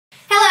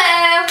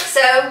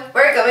So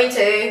we're going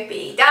to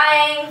be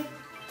dyeing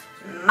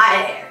my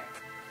hair.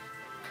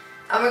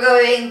 And we're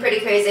going pretty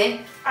crazy.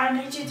 I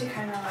need you to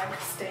kind of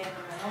like stay in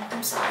the middle.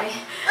 I'm sorry.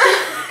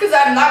 Because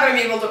I'm not going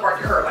to be able to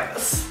part your hair like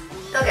this.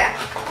 Okay.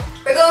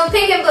 We're going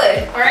pink and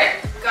blue.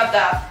 Alright, got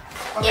that.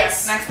 Okay,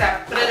 yes. Next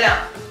step, put it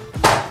down.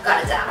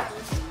 Got it down.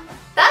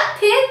 That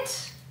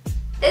pit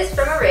is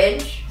from a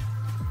range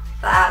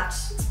that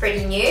is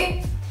pretty new.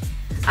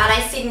 And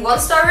I've seen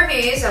 1-star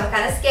reviews, so I'm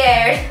kind of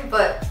scared,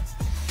 but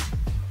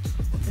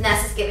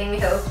Vanessa's giving me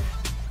hope.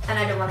 And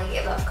I don't want to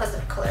give up because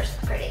the color's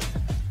so pretty.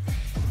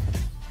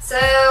 So,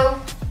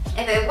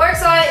 if it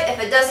works out, if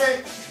it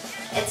doesn't,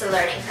 it's a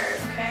learning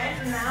curve. Okay,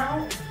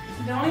 now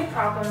the only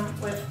problem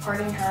with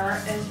parting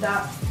hair is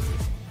that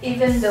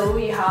even though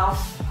you have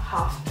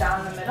half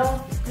down the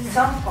middle,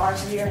 some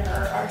parts of your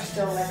hair are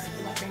still like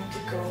looking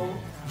to go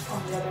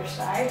on the other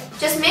side.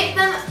 Just make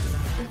them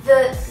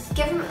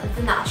give them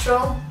the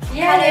natural.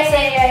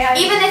 Yeah.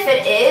 Even if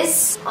it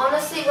is,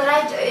 honestly, what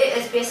I do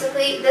is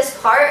basically this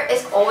part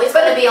is always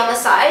going to be on the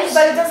side.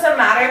 But it doesn't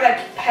matter like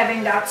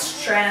having that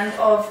strand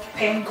of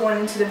pink going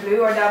into the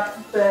blue or that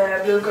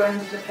blue going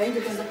into the pink,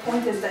 because the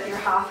point is that your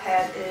half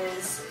head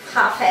is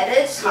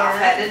half-headed.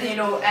 Half-headed, you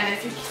know, and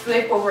if you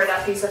flip over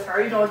that piece of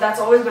hair, you know, that's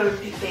always going to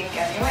be pink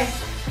anyway.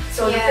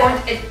 So the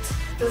point, it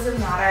doesn't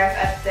matter if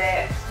at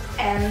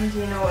the end,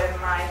 you know, it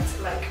might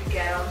like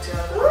get onto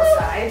the other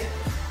side.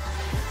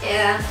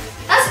 Yeah,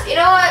 that's, you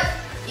know what,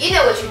 you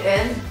know what you're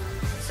doing,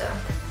 so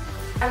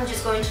I'm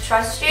just going to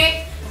trust you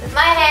with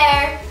my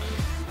hair.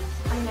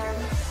 I'm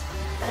nervous,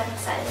 but I'm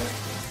excited.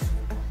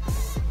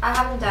 I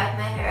haven't dyed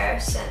my hair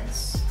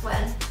since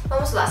when? When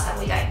was the last time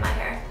we dyed my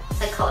hair?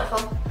 Like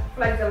colourful?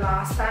 Like the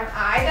last time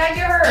I dyed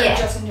your hair, yeah. Or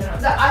just in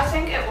general? I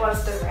think it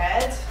was the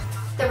red.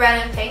 The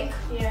red and pink?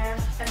 Yeah,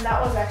 and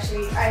that was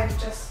actually, I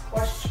just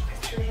watched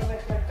pictures of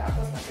it, like that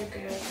was like a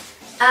good.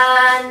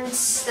 And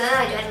then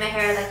I dyed my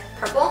hair like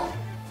purple.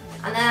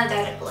 And then I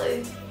dyed it blue.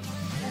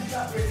 And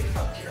that really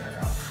fucked your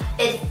hair up.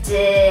 It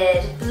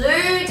did.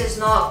 Blue does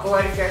not go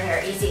out of your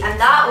hair easy. And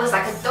that was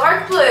like a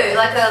dark blue,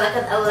 like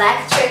an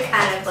electric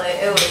kind of blue.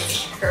 It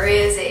was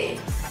crazy.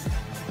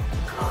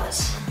 God.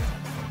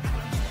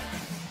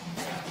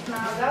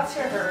 Now that's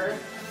your hair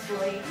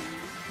fully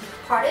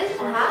Parted in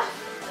half?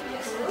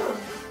 Yes. Ooh.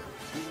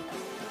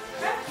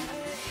 Okay.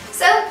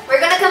 So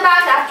we're gonna come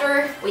back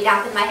after we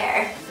dampen my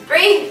hair.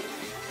 3,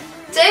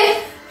 2,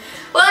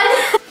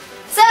 1.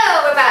 So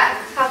we're back.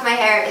 Half my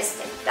hair is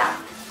down.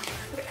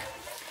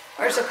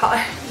 Where's the color?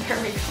 Here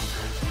we go.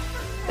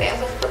 Wait,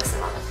 I'm gonna put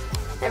some on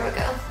it. There we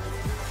go.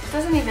 It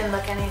doesn't even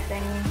look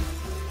anything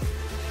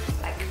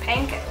like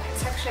pink.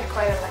 It's actually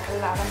quite like a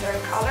lavender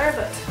color,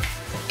 but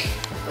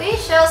we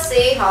shall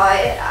see how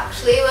it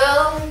actually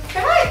will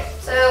turn out.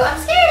 So I'm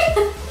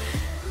scared.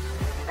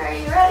 Are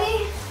you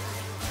ready?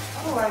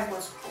 oh, I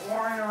was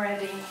born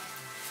already.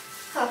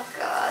 Oh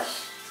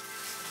gosh.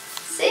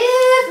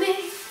 Save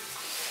me.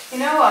 You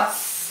know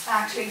what's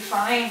actually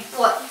funny?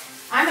 What?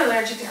 I'm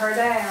allergic to hair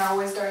dye and I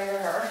always dye your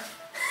hair.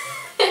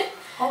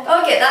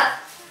 Oh, get that.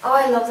 Oh,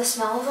 I love the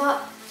smell of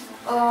that.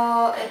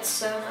 Oh, it's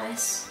so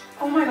nice.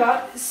 Oh my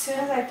god, as soon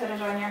as I put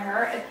it on your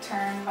hair, it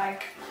turned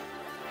like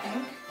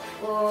pink.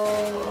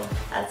 Oh,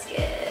 that's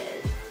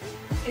good.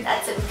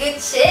 That's some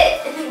good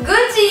shit.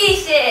 Gucci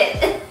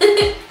shit.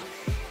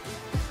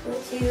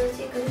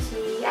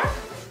 Gucci, yeah.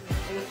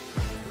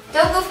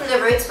 Don't go from the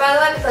roots, by the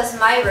way, because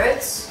my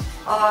roots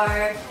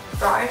are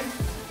brown.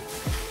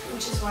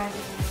 Which is why it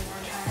doesn't need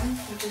more time.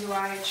 Which is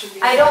why it should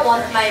be. I don't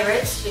want my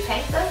roots to be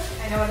pink though.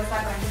 I know it's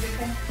not going to be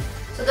pink.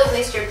 So don't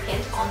waste your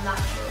paint on that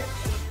shit.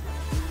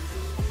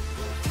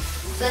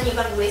 So then you're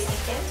gonna be wasting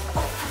paint.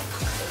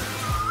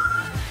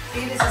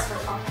 Maybe this is for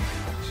fun.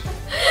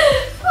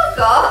 Oh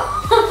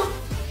god.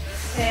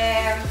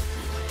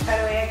 By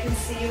the way, I can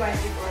see why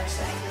people are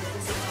saying that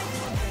this is not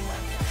something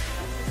like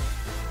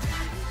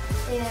that.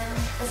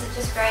 Yeah. Is it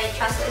just very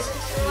translucent?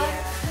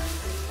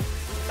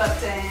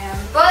 Yeah.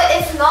 But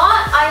if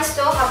not, I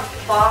still have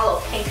a bottle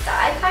of pink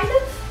dye, kind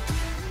of.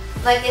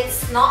 Like,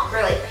 it's not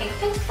really pink,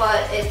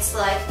 but it's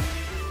like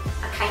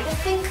a kind of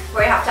pink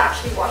where you have to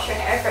actually wash your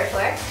hair for it to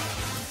work.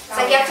 It's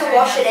like you have to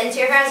wash it into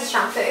your hair as a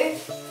shampoo.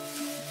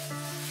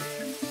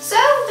 So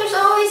there's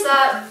always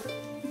that,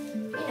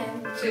 you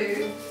know.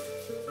 To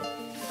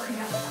bring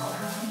out the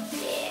color.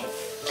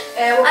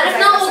 Yeah. And if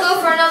not, we'll go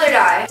for another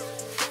dye.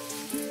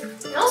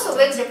 And also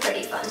wigs are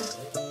pretty fun.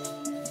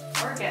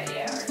 Or get a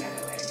wig.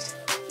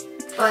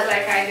 But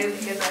like I do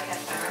because I can't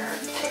find my hair.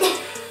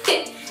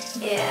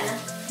 Yeah.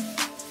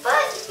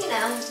 But, you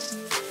know,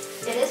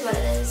 it is what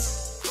it is.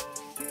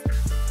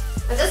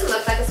 It doesn't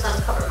look like it's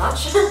gonna cover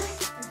much. It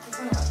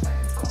doesn't look like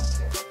it's going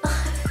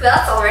to.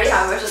 That's already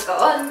how much it's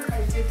gone.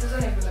 It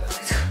doesn't even look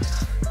like it's going to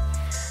cover.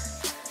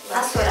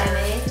 That's what I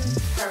mean.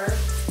 Cover.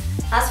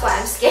 That's why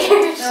I'm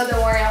scared. No,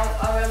 don't worry, I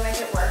will make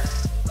it work.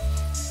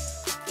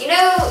 You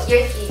know,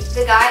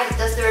 the guy that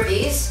does the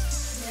reviews?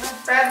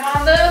 Fred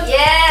Mondo?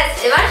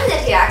 Yes! Imagine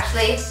if he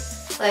actually,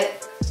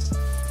 like,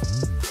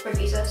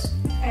 reviews us.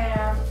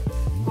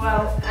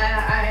 Well,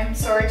 I'm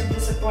sorry to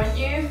disappoint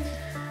you.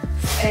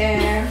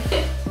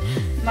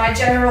 My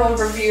general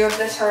review of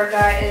this hair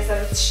dye is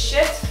that it's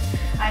shit.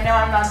 I know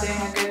I'm not doing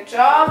a good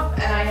job,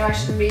 and I know I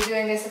shouldn't be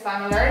doing this if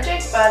I'm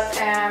allergic, but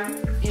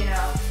you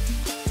know,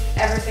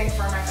 everything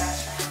for my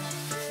best friend.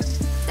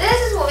 This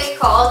is what we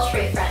call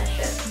true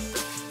friendship.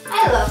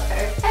 I love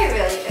her. I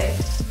really do.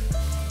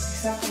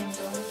 Except when you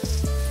don't.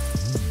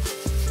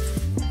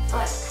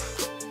 But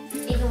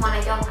even when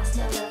I don't, I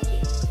still love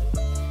you.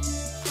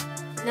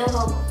 No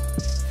homo.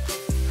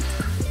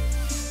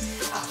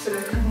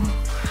 Absolutely.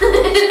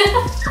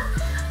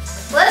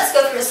 Let's go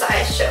from the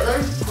side, show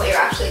them what you're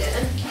actually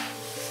doing.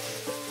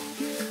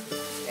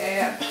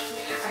 Yeah,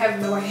 I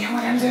have no idea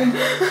what I'm doing.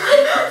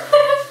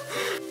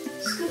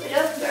 Scoop it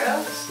up,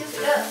 girl. Scoop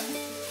it up.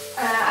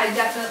 I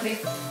definitely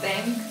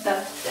think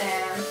that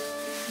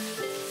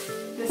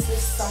this is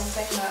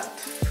something that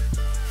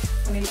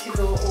we need to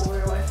go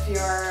over with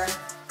your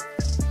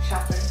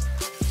shampoo.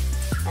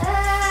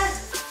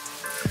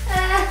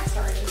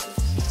 Sorry, this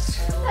is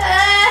terrible.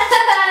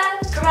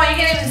 Come on, you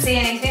can't even see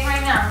anything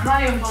right now. I'm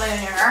not even pulling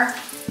in your hair.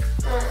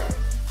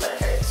 But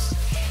it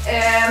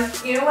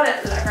hurts. You know what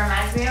it like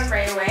reminds me of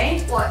right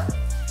away? What?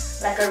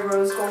 Like a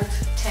rose gold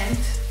tint.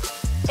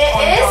 It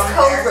is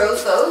called hair.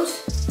 rose gold.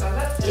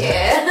 Does it?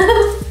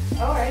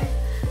 Yeah. Alright.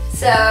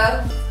 So,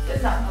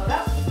 Did not know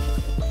that.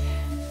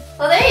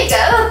 well, there you go.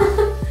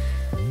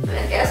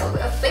 I guess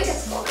I think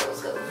it's called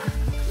rose gold.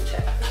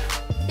 Check.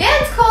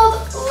 Yeah, it's called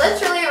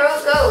literally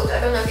rose gold. I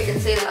don't know if you can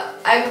see that.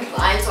 I'm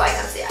blind, so I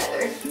can't see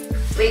either.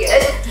 We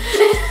good.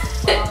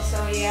 Well,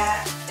 so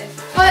yeah.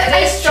 But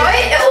I try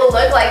it will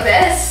look like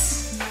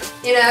this.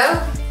 You know?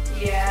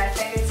 Yeah, I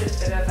think it's a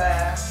bit of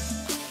a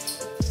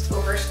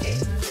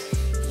overstatement.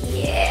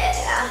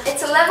 Yeah.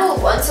 It's a level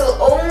 1, so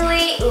it'll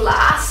only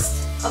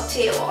last up to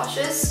 8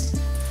 washes.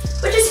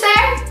 Which is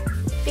fair,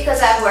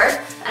 because I have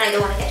work and I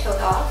don't want to get told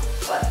off.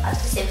 But at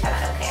the same time, I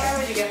don't Why care.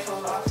 would you get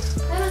told off?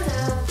 I don't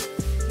know.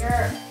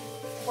 You're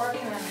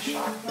working in a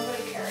shop.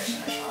 Nobody cares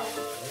in a shop.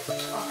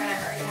 What kind of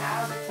hair you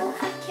have? Well,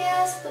 I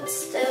guess, but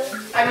still.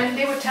 I mean,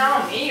 they would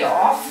tell me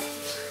off.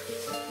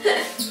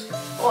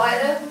 Why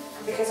though?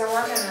 Because I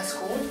work in a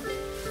school.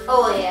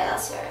 Oh yeah,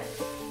 that's right.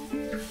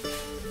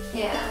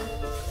 Yeah.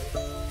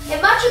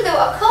 Imagine though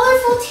a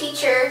colourful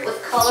teacher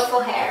with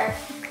colourful hair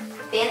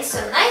being so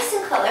nice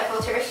and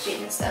colourful to her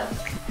students though.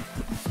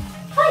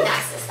 How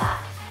nice is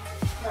that?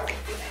 That would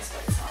be nice,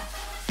 but it's not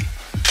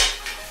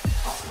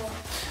possible.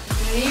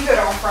 Leave it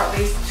on for at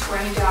least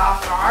 20 to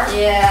half an hour.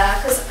 Yeah,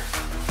 because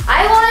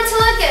I want it to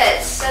look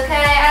good,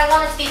 okay? I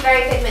want it to be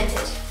very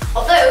pigmented.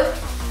 Although,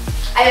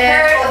 I've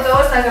heard... Although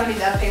it's not going to be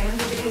that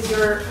pigmented because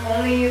you're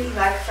only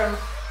like from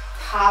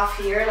half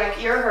here, like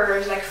your hair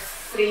is like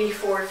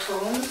 3-4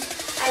 tones.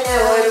 I So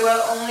know. it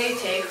will only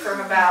take from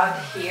about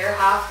here,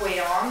 halfway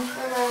on.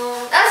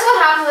 That's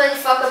what happens when you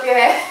fuck up your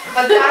hair.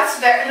 But that's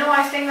very, no,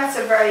 I think that's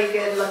a very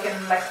good looking,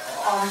 like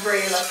ombre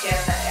looking,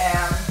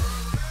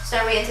 So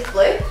are we into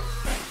blue?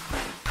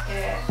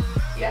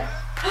 yeah.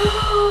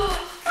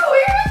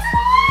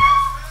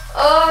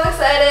 Oh, I'm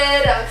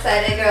excited. I'm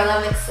excited, girl.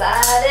 I'm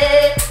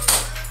excited.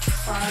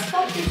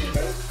 What did you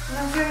do?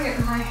 I'm doing it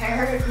in my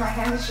hair. My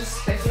hand is just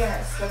slippy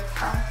and it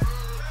slipped out.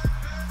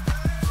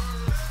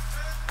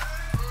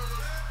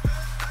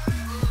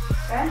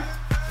 Okay.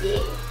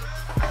 Yeah.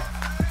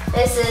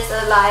 This is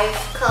a live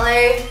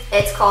color.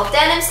 It's called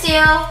denim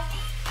steel.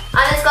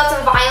 And it's got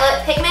some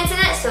violet pigment in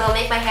it, so it'll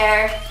make my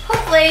hair,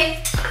 hopefully,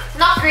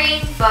 not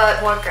green,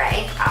 but more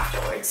grey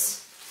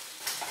afterwards.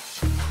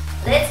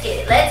 Let's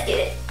get it, let's get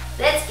it.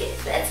 Let's get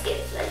it, let's get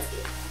it, let's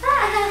get it.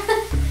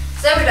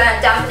 So we're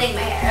done dampening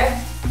my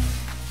hair.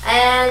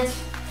 And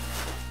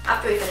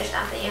after we finish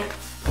dampening it,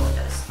 we'll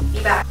just be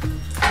back.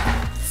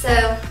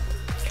 So,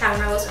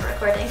 camera wasn't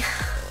recording.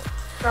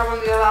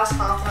 Probably the last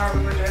half an hour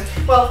we were doing.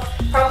 Well,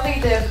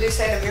 probably the blue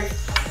side of your...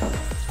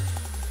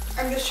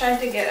 I'm just trying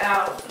to get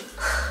out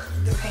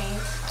the paint.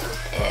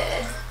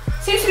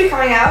 Seems to be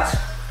coming out.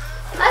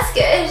 That's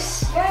good.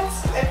 Yeah,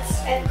 it's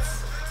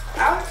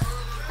out.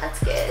 That's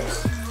good.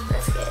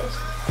 That's good.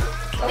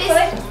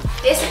 Hopefully.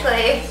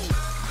 Basically,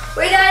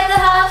 we dyed the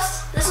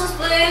halves. This one's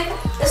blue.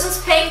 This one's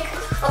pink.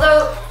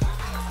 Although,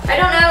 I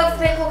don't know if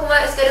pink will come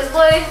out as good as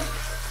blue.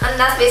 And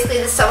that's basically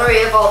the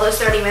summary of all those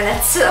 30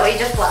 minutes that we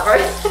just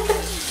blabbered.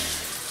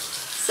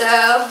 So,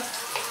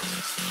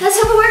 let's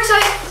hope it works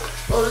out.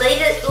 We'll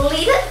leave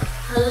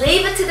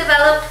it to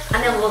develop,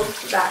 and then we'll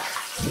be back.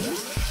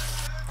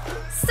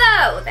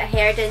 So, the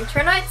hair didn't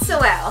turn out so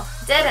well,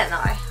 did it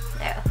now?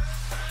 No.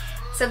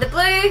 So the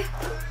blue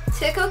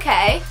took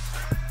okay.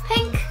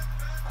 Pink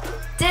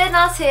did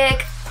not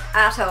take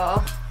at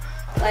all.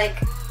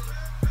 Like,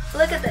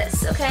 look at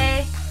this,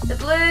 okay? The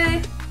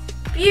blue,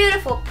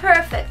 beautiful,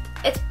 perfect.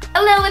 It's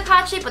a little bit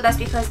patchy, but that's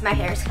because my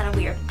hair is kind of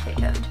weird and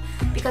two-toned.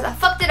 Because I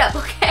fucked it up,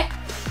 okay?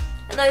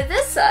 And now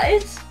this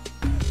side,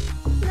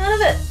 none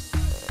of it.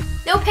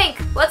 No pink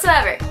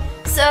whatsoever.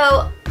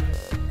 So,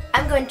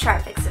 I'm going to try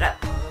to fix it up.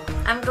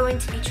 I'm going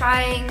to be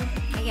trying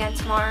again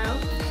tomorrow.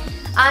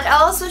 And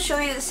I'll also show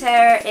you this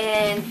hair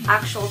in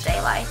actual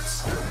daylight.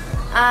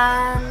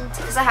 And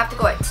because I have to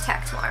go out to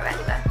tech tomorrow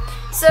anyway.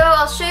 So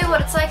I'll show you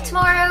what it's like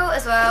tomorrow,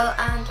 as well,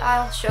 and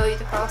I'll show you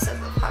the process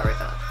of how we're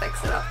gonna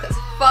fix it up, because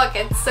fuck,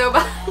 it's so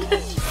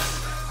bad.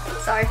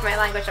 Sorry for my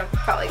language, I'm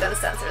probably gonna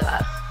censor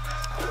that.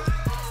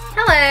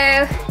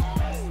 Hello!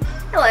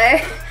 Hello!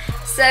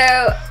 So,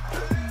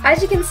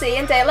 as you can see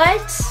in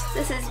daylight,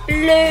 this is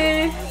blue.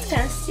 It's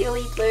kind of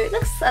steely blue. It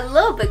looks a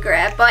little bit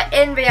grey, but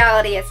in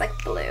reality it's like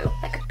blue,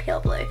 like a pale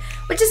blue,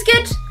 which is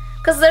good,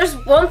 because there's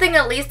one thing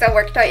at least I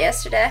worked out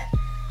yesterday.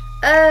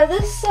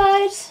 This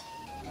side,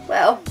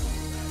 well,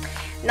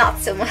 not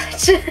so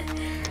much.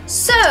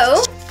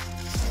 So,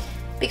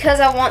 because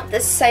I want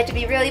this side to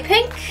be really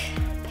pink,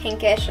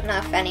 pinkish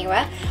enough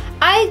anyway,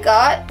 I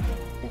got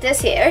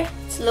this here.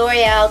 It's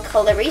L'Oreal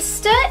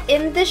Colorista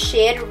in the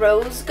shade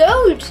Rose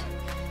Gold.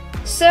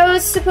 So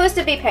it's supposed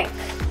to be pink.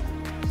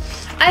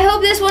 I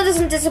hope this one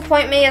doesn't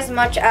disappoint me as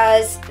much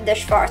as the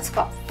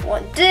Schwarzkopf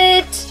one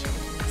did.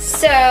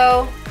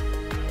 So,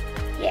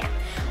 yeah.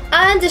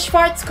 And the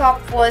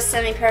Schwarzkopf was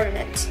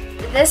semi-permanent.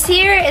 This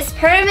here is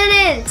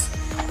permanent.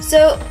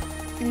 So,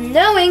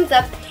 knowing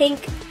that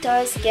pink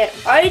does get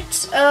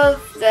out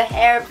of the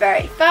hair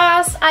very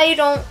fast, I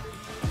don't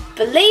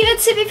believe it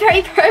to be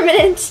very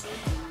permanent.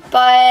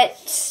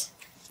 But,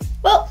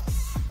 well,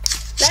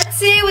 let's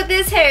see what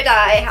this hair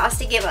dye has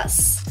to give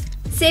us.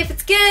 See if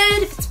it's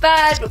good, if it's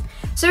bad.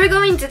 So we're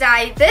going to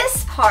dye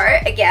this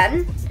part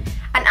again.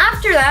 And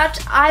after that,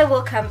 I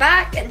will come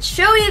back and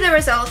show you the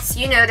results.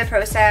 You know the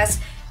process.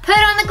 Put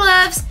on the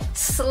gloves,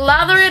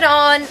 slather it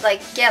on,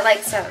 like get like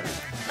some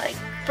like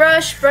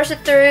brush it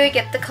through,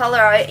 get the color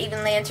out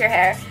evenly into your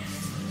hair.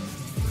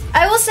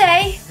 I will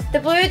say, the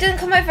blue didn't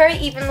come out very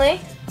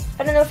evenly.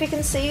 I don't know if you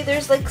can see,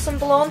 there's like some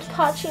blonde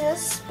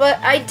patchiness, but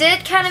I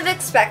did kind of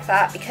expect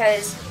that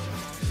because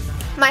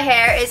my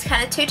hair is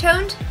kind of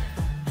two-toned,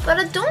 but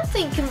I don't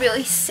think you can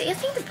really see. I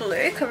think the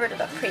blue covered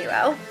it up pretty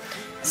well.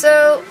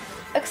 So,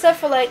 except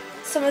for like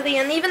some of the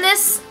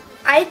unevenness,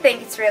 I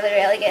think it's really,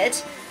 really good.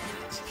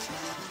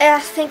 I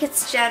think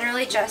it's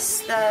generally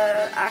just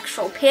the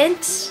actual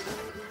paint,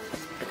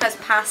 because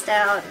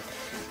pastel,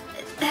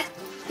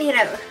 you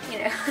know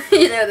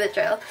the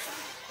drill.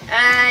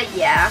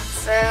 Yeah,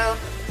 so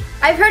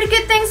I've heard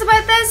good things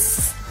about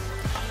this.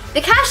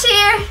 The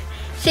cashier,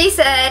 she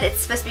said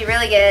it's supposed to be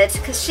really good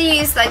because she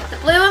used like the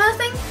blue on the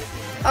thing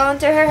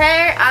onto her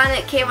hair and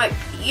it came out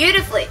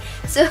beautifully.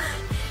 So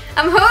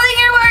I'm holding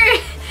her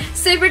word,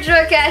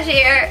 superdrug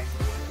cashier,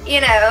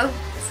 you know,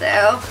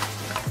 so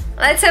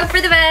let's hope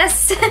for the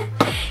best.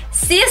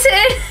 See you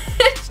soon.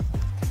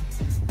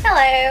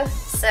 Hello.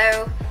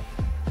 So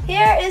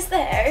here is the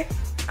hair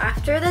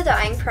after the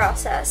dyeing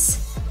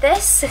process.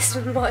 This is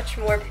much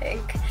more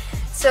pink.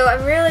 So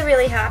I'm really,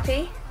 really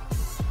happy.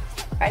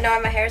 Right now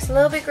my hair is a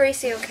little bit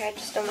greasy, okay,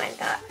 just don't mind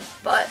that.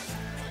 But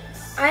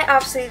I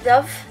absolutely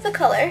love the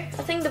color.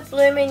 I think the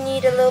blue may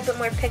need a little bit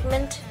more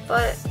pigment,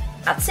 but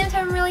at the same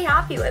time I'm really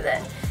happy with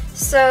it.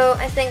 So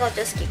I think I'll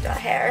just keep that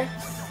hair.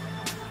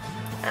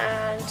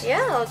 And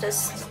yeah, I'll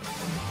just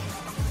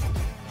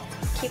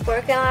keep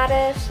working at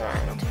it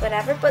and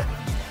whatever. But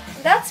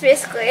that's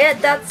basically it.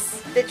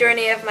 That's the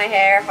journey of my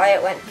hair, how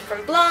it went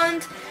from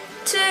blonde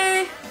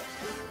to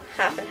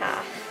half and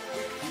half.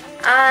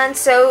 And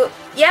so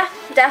yeah,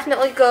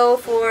 definitely go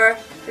for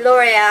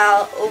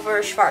L'Oreal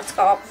over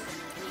Schwarzkopf,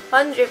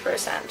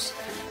 100%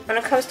 when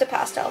it comes to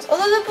pastels.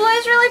 Although the blue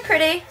is really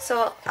pretty,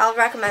 so I'll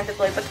recommend the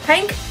blue. But the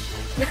pink,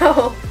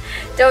 no,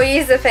 don't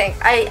use the pink.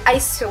 I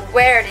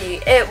swear to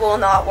you, it will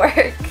not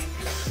work.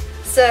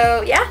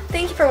 So yeah,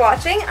 thank you for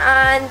watching,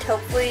 and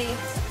hopefully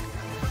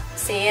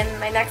see you in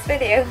my next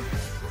video.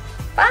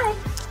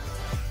 Bye!